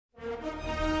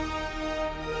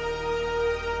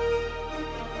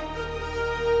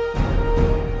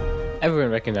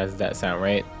Everyone recognizes that sound,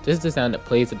 right? This is the sound that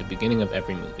plays at the beginning of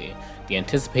every movie. The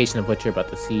anticipation of what you're about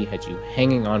to see had you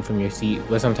hanging on from your seat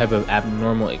with some type of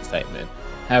abnormal excitement.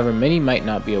 However, many might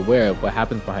not be aware of what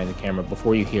happens behind the camera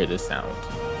before you hear this sound.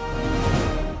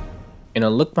 In a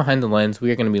look behind the lens,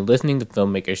 we are going to be listening to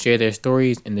filmmakers share their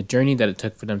stories and the journey that it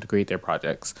took for them to create their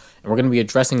projects. And we're going to be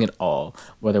addressing it all,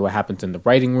 whether what happens in the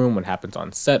writing room, what happens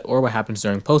on set, or what happens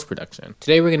during post-production.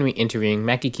 Today we're going to be interviewing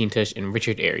Mackie Quintush and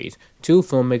Richard Aries, two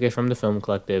filmmakers from the film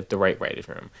collective The Right Writers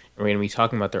Room. And we're going to be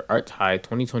talking about their Arts High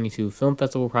 2022 film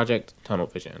festival project, Tunnel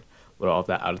Vision. With all of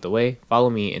that out of the way, follow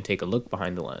me and take a look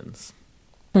behind the lens.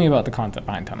 Tell me about the concept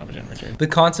behind Tunnel Vision, Richard. The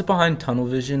concept behind Tunnel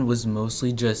Vision was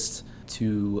mostly just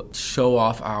to show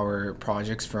off our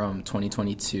projects from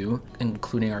 2022,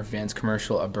 including our Vans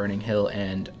commercial, A Burning Hill,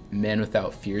 and Man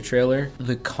Without Fear trailer.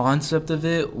 The concept of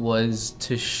it was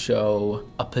to show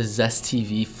a possessed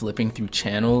TV flipping through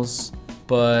channels,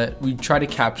 but we try to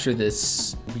capture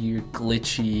this weird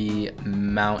glitchy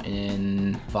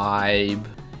mountain vibe.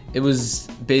 It was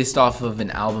based off of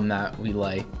an album that we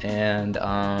like, and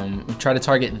we try to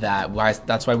target that.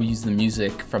 That's why we use the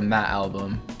music from that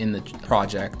album in the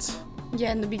project.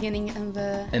 Yeah, in the beginning and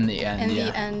the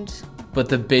end. But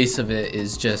the base of it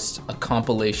is just a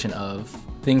compilation of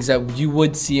things that you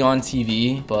would see on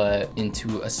TV, but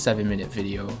into a 7-minute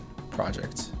video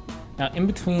project. Now, in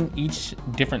between each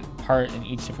different part and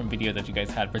each different video that you guys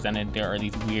had presented, there are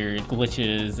these weird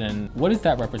glitches, and what is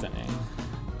that representing?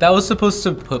 That was supposed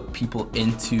to put people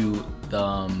into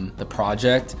the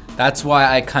project. That's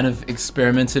why I kind of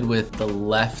experimented with the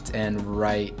left and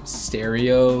right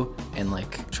stereo and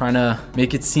like trying to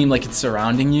make it seem like it's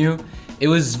surrounding you. It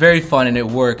was very fun and it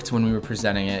worked when we were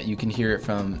presenting it. You can hear it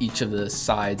from each of the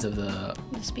sides of the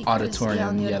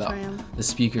auditorium. The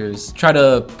speakers try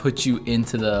to put you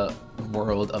into the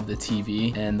world of the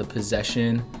TV and the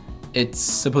possession. It's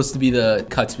supposed to be the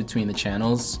cuts between the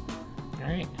channels. All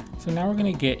right. So now we're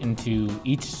going to get into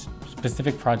each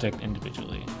specific project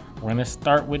individually. We're going to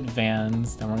start with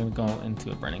Vans, then we're going to go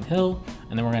into A Burning Hill,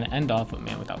 and then we're going to end off with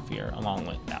Man Without Fear along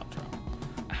with the outro.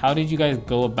 How did you guys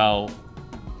go about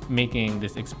making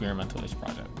this experimental-ish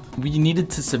project? We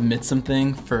needed to submit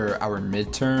something for our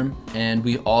midterm, and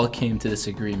we all came to this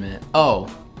agreement. Oh,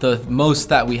 the most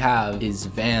that we have is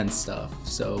Vans stuff.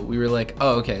 So we were like,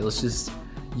 oh, okay, let's just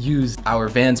use our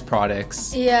Vans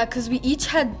products. Yeah, because we each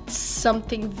had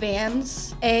something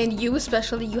Vans, and you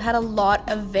especially, you had a lot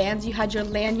of Vans. You had your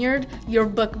lanyard, your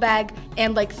book bag,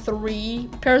 and like 3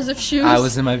 pairs of shoes. I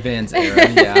was in my Vans era,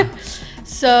 yeah.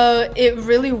 So it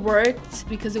really worked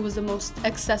because it was the most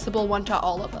accessible one to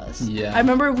all of us. Yeah. I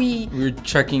remember we were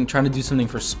trying to do something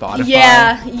for Spotify.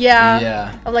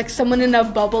 Yeah. Or like someone in a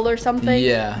bubble or something.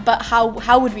 Yeah. But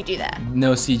how would we do that?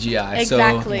 No CGI.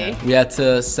 Exactly. So we had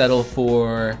to settle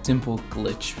for simple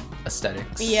glitch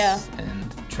aesthetics. Yeah.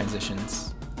 And transitions.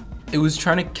 It was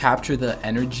trying to capture the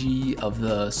energy of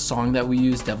the song that we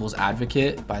used, Devil's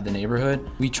Advocate by The Neighborhood.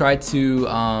 We tried to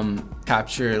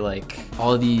capture like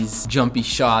all these jumpy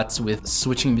shots with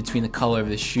switching between the color of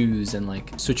the shoes and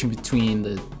like switching between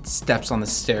the steps on the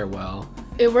stairwell.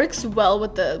 It works well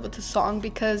with the song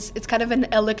because it's kind of an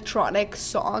electronic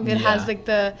song. It has like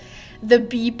the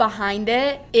beat behind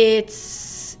it.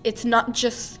 It's not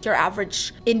just your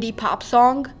average indie pop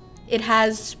song. It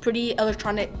has pretty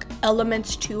electronic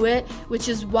elements to it, which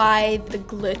is why the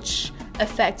glitch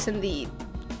effects and the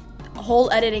whole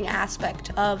editing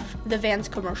aspect of the Vans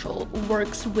commercial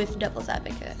works with Devil's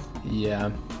Advocate.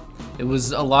 Yeah. It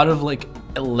was a lot of like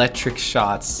electric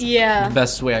shots. Yeah. The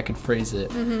best way I could phrase it.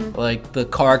 Mm-hmm. Like the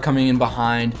car coming in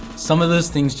behind. Some of those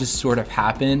things just sort of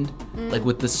happened. Like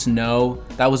with the snow.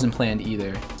 That wasn't planned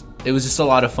either. It was just a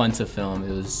lot of fun to film.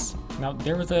 Now,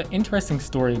 there was an interesting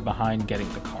story behind getting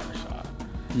the car shot.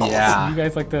 Yeah. You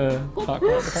guys like to talk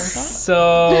about the car shot?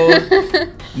 So,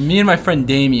 me and my friend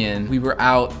Damien, we were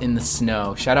out in the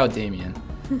snow. Shout out Damien.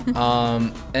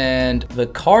 And the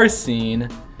car scene,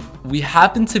 we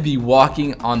happened to be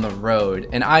walking on the road.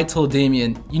 And I told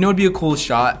Damien, you know it'd be a cool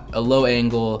shot, a low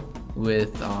angle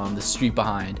with the street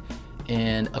behind.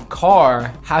 And a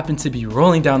car happened to be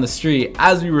rolling down the street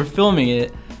as we were filming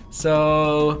it.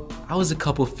 So I was a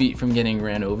couple feet from getting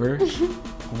ran over.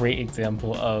 Great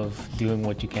example of doing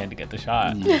what you can to get the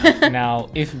shot. Yeah. Now,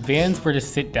 if Vans were to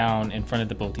sit down in front of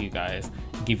the both of you guys,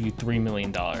 give you $3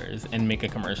 million and make a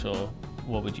commercial,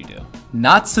 what would you do?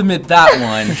 Not submit that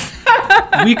one.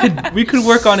 we could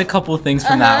work on a couple things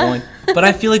from that one, but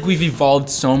I feel like we've evolved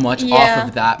so much off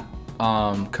of that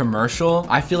commercial.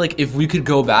 I feel like if we could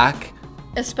go back,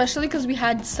 especially because we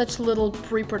had such little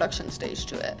pre-production stage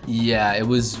to it. Yeah, it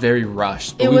was very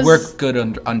rushed, but we worked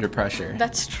good under pressure.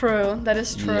 That's true. That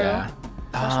is true. Yeah.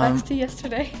 Flashbacks to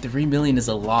yesterday. 3 million is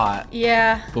a lot.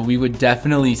 Yeah. But we would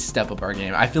definitely step up our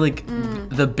game. I feel like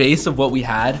the base of what we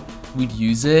had, we'd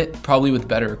use it probably with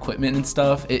better equipment and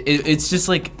stuff. It's just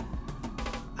like,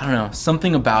 I don't know,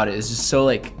 something about it is just so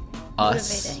like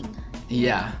us. Motivating.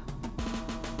 Yeah.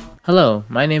 Hello,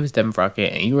 my name is Devin B,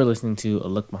 and you are listening to A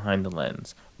Look Behind the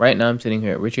Lens. Right now I'm sitting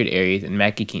here at Richard Aries and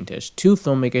Mackie Quintish, two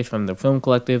filmmakers from the film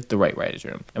collective, The Right Writers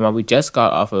Room. And while we just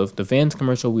got off of the Vans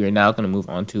commercial, we are now going to move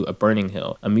on to A Burning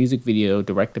Hill, a music video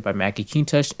directed by Mackie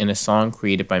Quintish and a song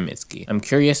created by Mitski. I'm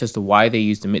curious as to why they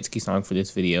used the Mitski song for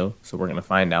this video, so we're going to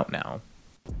find out now.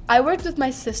 I worked with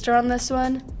my sister on this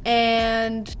one,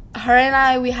 and her and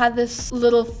I, we had this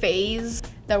little phase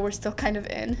that we're still kind of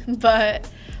in, but...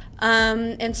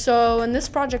 and so when this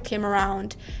project came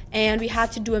around and we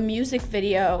had to do a music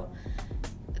video,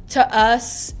 to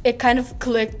us, it kind of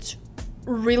clicked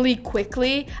really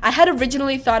quickly. I had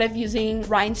originally thought of using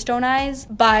Rhinestone Eyes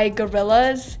by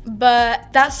Gorillaz,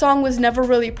 but that song was never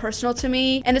really personal to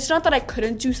me. And it's not that I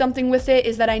couldn't do something with it,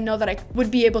 is that I know that I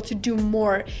would be able to do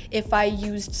more if I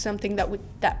used something that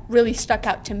really stuck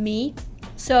out to me.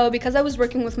 So because I was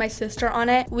working with my sister on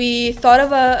it, we thought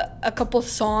of a couple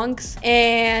songs,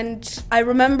 and I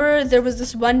remember there was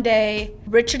this one day,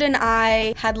 Richard and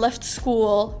I had left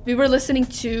school. We were listening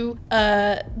to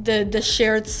the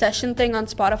shared session thing on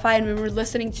Spotify, and we were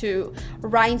listening to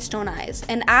Rhinestone Eyes,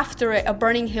 and after it, A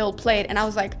Burning Hill played, and I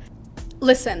was like,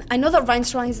 listen, I know that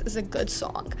Rhinestone Eyes is a good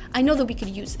song. I know that we could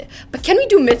use it. But can we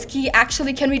do Mitski?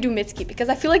 Actually, can we do Mitski? Because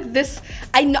I feel like this,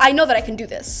 I know that I can do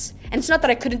this. And it's not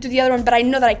that I couldn't do the other one, but I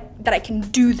know that I can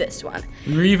do this one.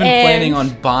 We were even planning on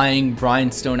buying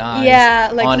Rhinestone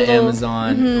Eyes like on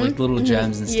Amazon, like little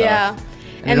gems and stuff. Yeah.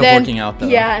 Ended up working out though.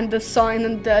 Yeah, and the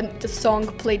song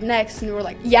played next, and we were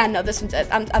like, yeah, no, this one's it.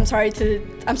 I'm sorry to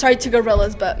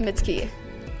Gorillaz, but Mitski.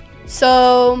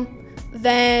 So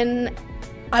then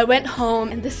I went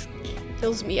home, and this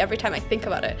kills me every time I think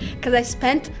about it, because I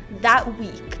spent that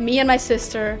week, me and my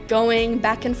sister, going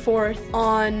back and forth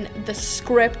on the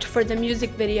script for the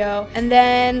music video, and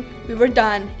then we were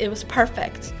done. It was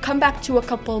perfect. Come back to a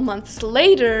couple months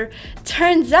later,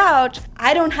 turns out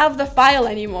I don't have the file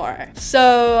anymore.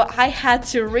 So I had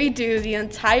to redo the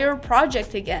entire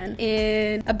project again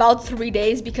in about 3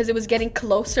 days because it was getting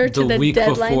closer to the week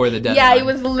deadline. Before the deadline. Yeah, it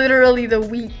was literally the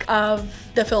week of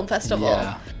the film festival.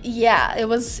 Yeah, it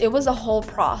was a whole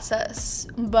process,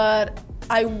 but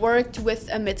I worked with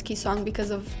a Mitski song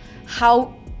because of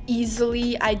how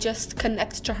easily I just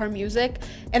connect to her music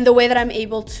and the way that I'm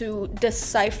able to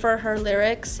decipher her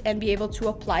lyrics and be able to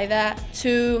apply that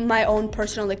to my own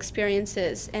personal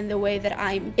experiences and the way that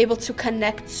I'm able to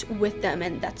connect with them.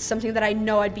 And that's something that I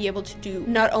know I'd be able to do,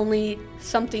 not only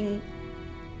something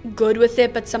good with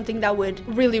it, but something that would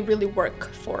really, really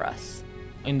work for us.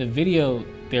 In the video,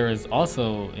 there is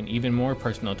also an even more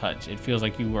personal touch. It feels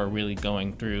like you are really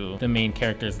going through the main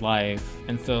character's life,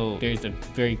 and so there's a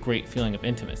very great feeling of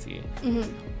intimacy.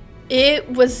 Mm-hmm. It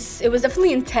was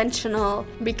definitely intentional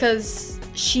because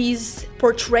she's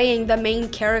portraying the main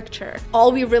character.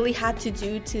 All we really had to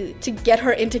do to get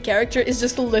her into character is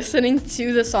just listening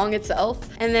to the song itself,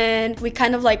 and then we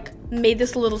kind of like made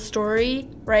this little story,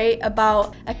 right,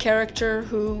 about a character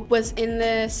who was in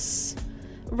this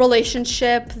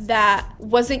relationship that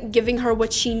wasn't giving her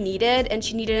what she needed, and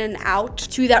she needed an out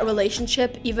to that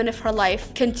relationship. Even if her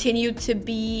life continued to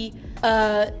be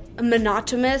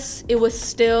monotonous, it was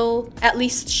still, at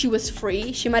least she was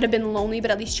free. She might have been lonely, but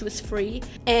at least she was free,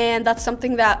 and that's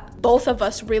something that both of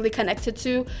us really connected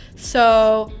to.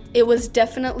 So it was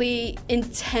definitely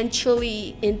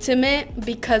intentionally intimate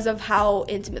because of how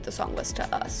intimate the song was to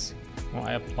us. Well,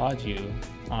 I applaud you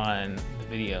on the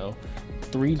video.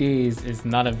 3 days is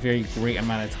not a very great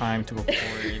amount of time to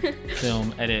record,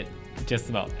 film, edit, just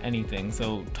about anything.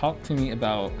 So talk to me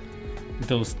about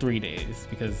those 3 days,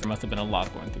 because there must have been a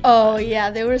lot going through. Oh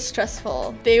yeah, they were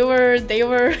stressful. They were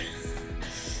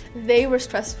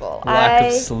stressful. Lack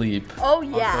of sleep. Oh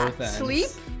yeah, sleep.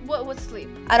 What's sleep?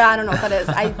 I don't know what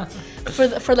that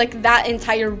is. For like that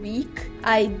entire week,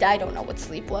 I don't know what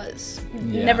sleep was.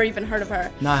 Yeah. Never even heard of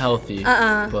her. Not healthy.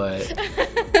 But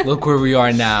look where we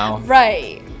are now.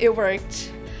 Right. It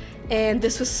worked. And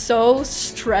this was so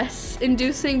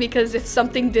stress-inducing because if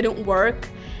something didn't work,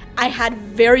 I had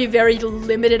very, very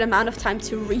limited amount of time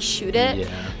to reshoot it. Yeah.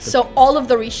 So all of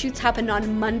the reshoots happened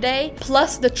on Monday,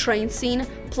 plus the train scene,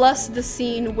 plus the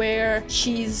scene where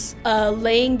she's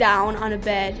laying down on a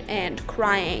bed and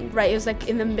crying, right? It was like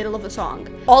in the middle of the song.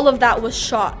 All of that was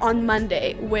shot on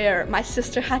Monday, where my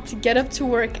sister had to get up to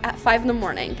work at 5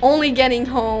 a.m, only getting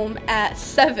home at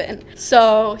 7.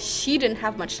 So she didn't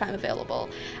have much time available.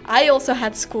 I also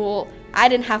had school I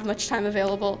didn't have much time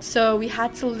available. So we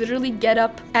had to literally get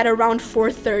up at around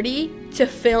 4:30 to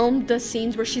film the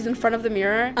scenes where she's in front of the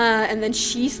mirror. And then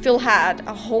she still had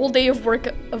a whole day of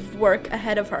work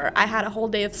ahead of her. I had a whole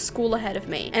day of school ahead of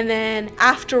me. And then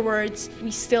afterwards,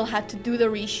 we still had to do the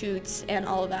reshoots and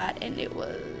all of that. And it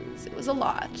was a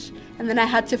lot. And then I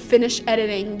had to finish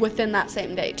editing within that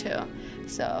same day too.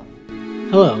 So.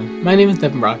 Hello, my name is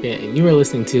Devin B, and you are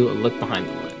listening to A Look Behind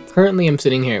the Lens. Currently, I'm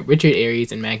sitting here at Richard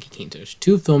Aries and Maggie Quintos,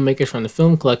 two filmmakers from the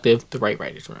film collective, The Right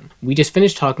Writers Room. We just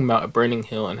finished talking about A Burning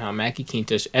Hill and how Maggie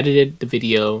Quintos edited the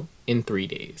video in 3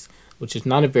 days, which is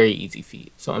not a very easy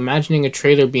feat. So imagining a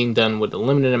trailer being done with a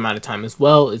limited amount of time as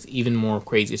well is even more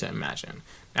crazy to imagine.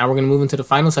 Now we're going to move into the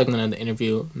final segment of the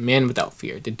interview, Man Without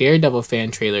Fear, the Daredevil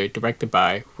fan trailer directed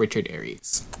by Richard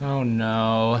Aries. Oh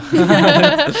no.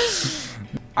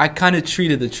 I kind of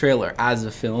treated the trailer as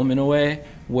a film in a way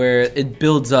where it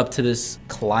builds up to this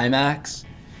climax.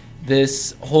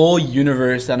 This whole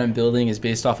universe that I'm building is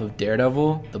based off of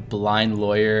Daredevil, the blind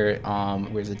lawyer,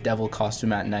 wears a devil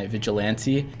costume at night,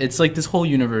 vigilante. It's like this whole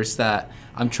universe that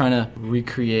I'm trying to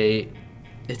recreate.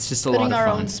 It's just a lot of fun. Putting our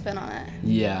own spin on it.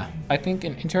 Yeah. I think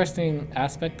an interesting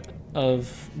aspect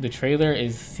of the trailer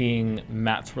is seeing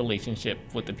Matt's relationship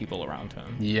with the people around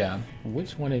him. Yeah.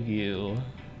 Which one of you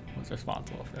was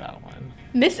responsible for that one?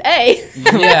 Miss A.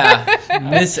 Yeah.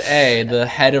 Miss A, the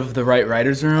head of the Right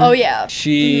Writers Room. Oh, yeah.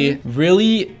 She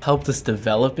really helped us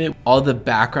develop it. All the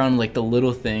background, like the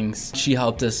little things, she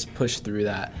helped us push through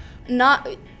that. Not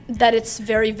that it's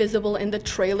very visible in the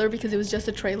trailer because it was just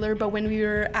a trailer, but when we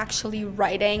were actually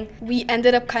writing, we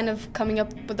ended up kind of coming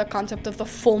up with the concept of the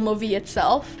full movie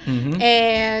itself. Mm-hmm.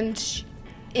 And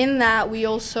in that, we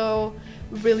also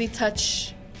really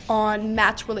touch on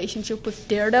Matt's relationship with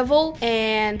Daredevil,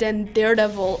 and then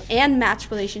Daredevil and Matt's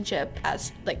relationship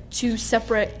as like two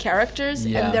separate characters,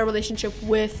 and their relationship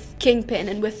with Kingpin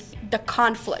and with the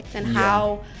conflict and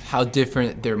how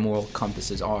different their moral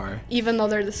compasses are, even though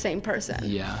they're the same person.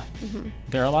 Yeah. Mm-hmm.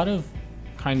 There are a lot of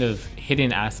kind of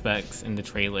hidden aspects in the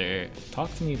trailer.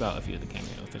 Talk to me about a few of the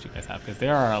cameos that you guys have, because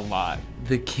there are a lot.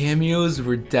 The cameos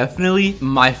were definitely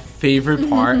my favorite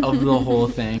part of the whole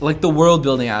thing. Like the world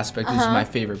building aspect is my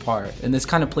favorite part, and this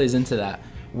kind of plays into that,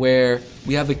 where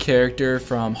we have a character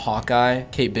from Hawkeye,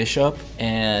 Kate Bishop,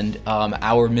 and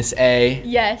our Miss A.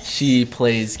 Yes. She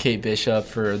plays Kate Bishop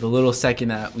for the little second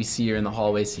that we see her in the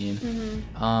hallway scene.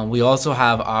 Mm-hmm. We also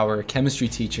have our chemistry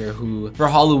teacher who, for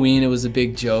Halloween, it was a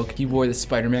big joke. He wore the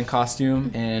Spider-Man costume,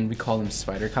 and we called him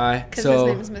Spider Kai. Because his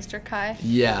name is Mr. Kai.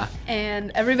 Yeah.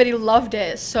 And everybody loved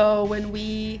it. So when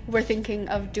we were thinking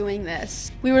of doing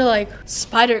this, we were like,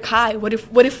 Spider Kai, what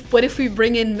if we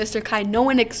bring in Mr. Kai? No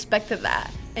one expected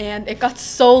that. And it got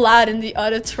so loud in the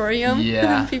auditorium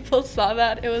when people saw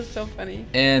that. It was so funny.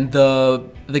 And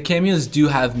the cameos do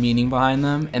have meaning behind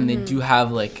them, and they do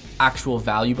have like actual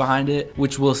value behind it,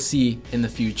 which we'll see in the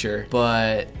future.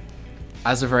 But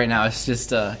as of right now, it's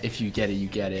just if you get it, you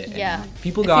get it. Yeah. And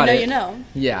people got it. You know.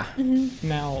 Yeah. Mm-hmm.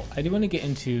 Now, I do want to get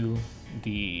into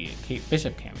the Kate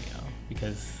Bishop cameo,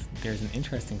 because there's an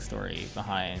interesting story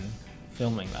behind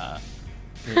filming that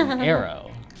with an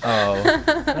arrow.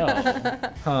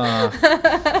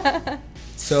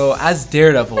 So as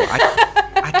Daredevil,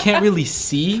 I can't really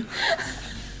see.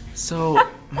 So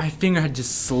my finger had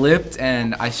just slipped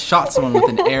and I shot someone with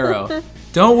an arrow.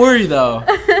 Don't worry though,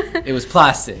 it was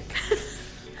plastic.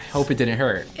 I hope it didn't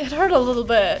hurt. It hurt a little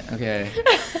bit. Okay.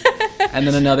 And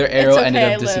then another arrow ended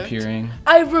up disappearing.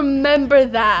 I remember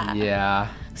that. Yeah.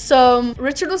 So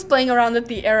Richard was playing around with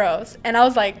the arrows and I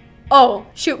was like, oh,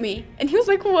 shoot me. And he was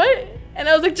like, what? And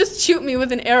I was like, just shoot me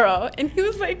with an arrow. And he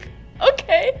was like,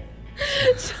 okay.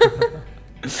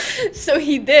 So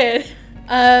he did.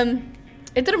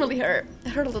 It didn't really hurt. It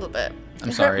hurt a little bit.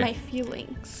 I'm sorry. It hurt my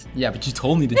feelings. Yeah, but you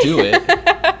told me to do it.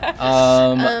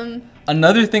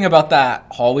 Another thing about that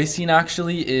hallway scene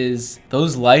actually is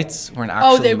those lights weren't actually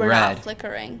red. Oh, they were not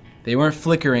flickering. They weren't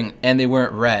flickering and they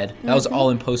weren't red. That was all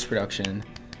in post-production.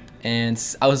 And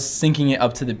I was syncing it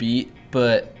up to the beat,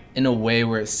 but in a way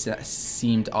where it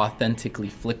seemed authentically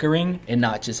flickering and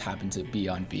not just happened to be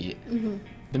on beat. Mm-hmm.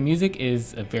 The music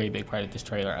is a very big part of this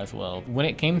trailer as well. When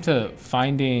it came to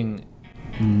finding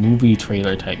movie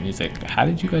trailer type music, how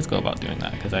did you guys go about doing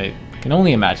that? Because I can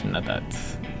only imagine that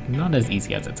that's not as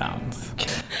easy as it sounds.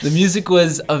 The music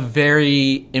was a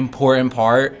very important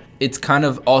part. It's kind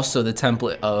of also the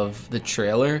template of the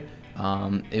trailer.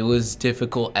 It was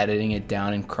difficult editing it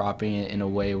down and cropping it in a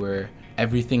way where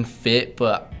everything fit,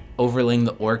 but overlaying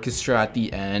the orchestra at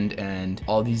the end and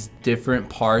all these different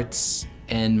parts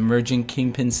and merging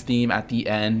Kingpin's theme at the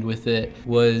end with it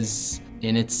was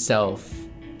in itself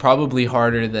probably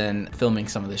harder than filming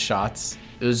some of the shots.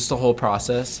 It was just a whole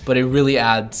process, but it really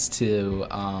adds to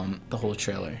the whole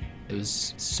trailer. It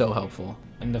was so helpful.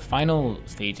 In the final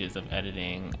stages of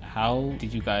editing, how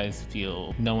did you guys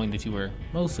feel knowing that you were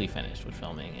mostly finished with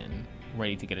filming and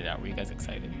ready to get it out? Were you guys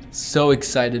excited? So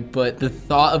excited, but the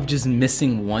thought of just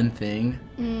missing one thing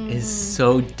is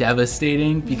so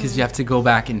devastating because you have to go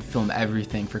back and film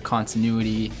everything for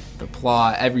continuity, the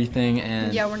plot, everything.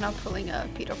 And yeah, we're not pulling a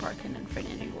Peter Parker and Fred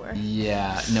anymore.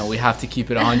 Yeah, no, we have to keep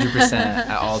it 100%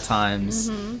 at all times.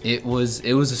 It was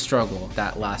a struggle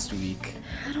that last week.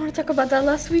 I don't want to talk about that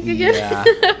last week again. Yeah.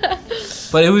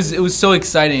 But it was so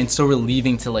exciting and so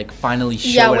relieving to like finally show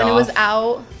it off. Yeah, when it was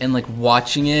out. And like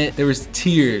watching it, there was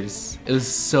tears. It was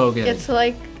so good. It's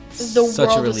like the Such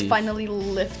a world was relief. finally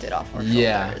lifted off our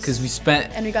Yeah, shoulders. because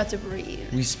we got to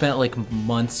breathe. spent like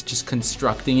months just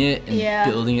constructing it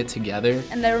and building it together.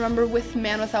 And I remember with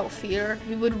Man Without Fear,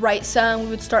 we would write some, we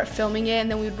would start filming it, and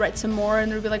then we would write some more,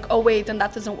 and we'd be like, oh wait, then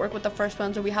that doesn't work with the first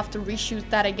one, so we have to reshoot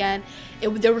that again.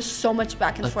 There was so much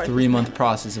back and forth. A 3-month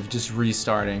process of just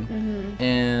restarting.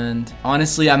 And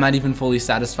honestly, I'm not even fully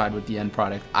satisfied with the end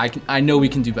product. I know we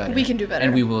can do better. We can do better.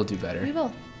 And we will do better. We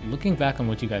will. Looking back on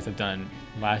what you guys have done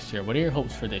last year, what are your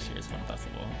hopes for this year's film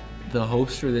festival? The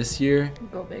hopes for this year,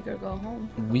 Go big or go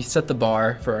home. we set the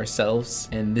bar for ourselves,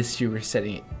 and this year we're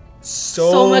setting it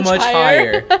so much much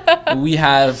higher. higher. We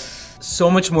have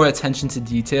so much more attention to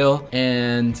detail,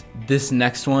 and this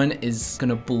next one is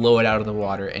gonna blow it out of the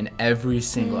water in every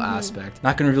single aspect.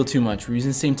 Not gonna reveal too much. We're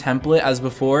using the same template as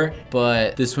before,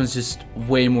 but this one's just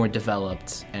way more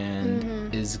developed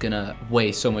and is gonna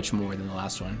weigh so much more than the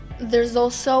last one. There's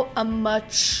also a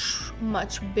much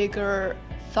bigger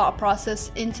thought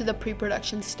process into the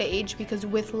pre-production stage, because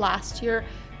with last year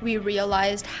we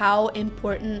realized how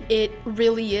important it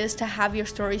really is to have your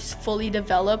stories fully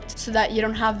developed so that you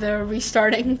don't have the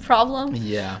restarting problem.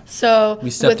 Yeah. So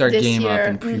We stepped with our this game up year,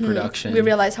 in pre-production. we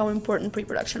realized how important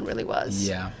pre-production really was.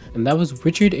 Yeah. And that was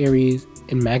Richard Aries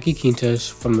and Maggie Quintas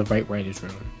from the Right Writers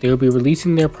Room. They will be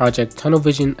releasing their project Tunnel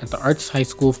Vision at the Arts High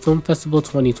School Film Festival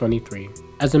 2023.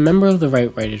 As a member of the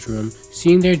Right Writers Room,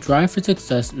 seeing their drive for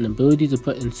success and ability to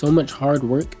put in so much hard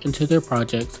work into their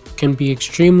projects can be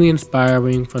extremely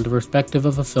inspiring from the perspective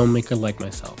of a filmmaker like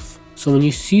myself. So when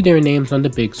you see their names on the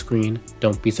big screen,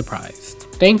 don't be surprised.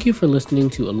 Thank you for listening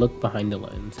to A Look Behind the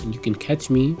Lens, and you can catch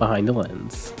me behind the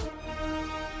lens.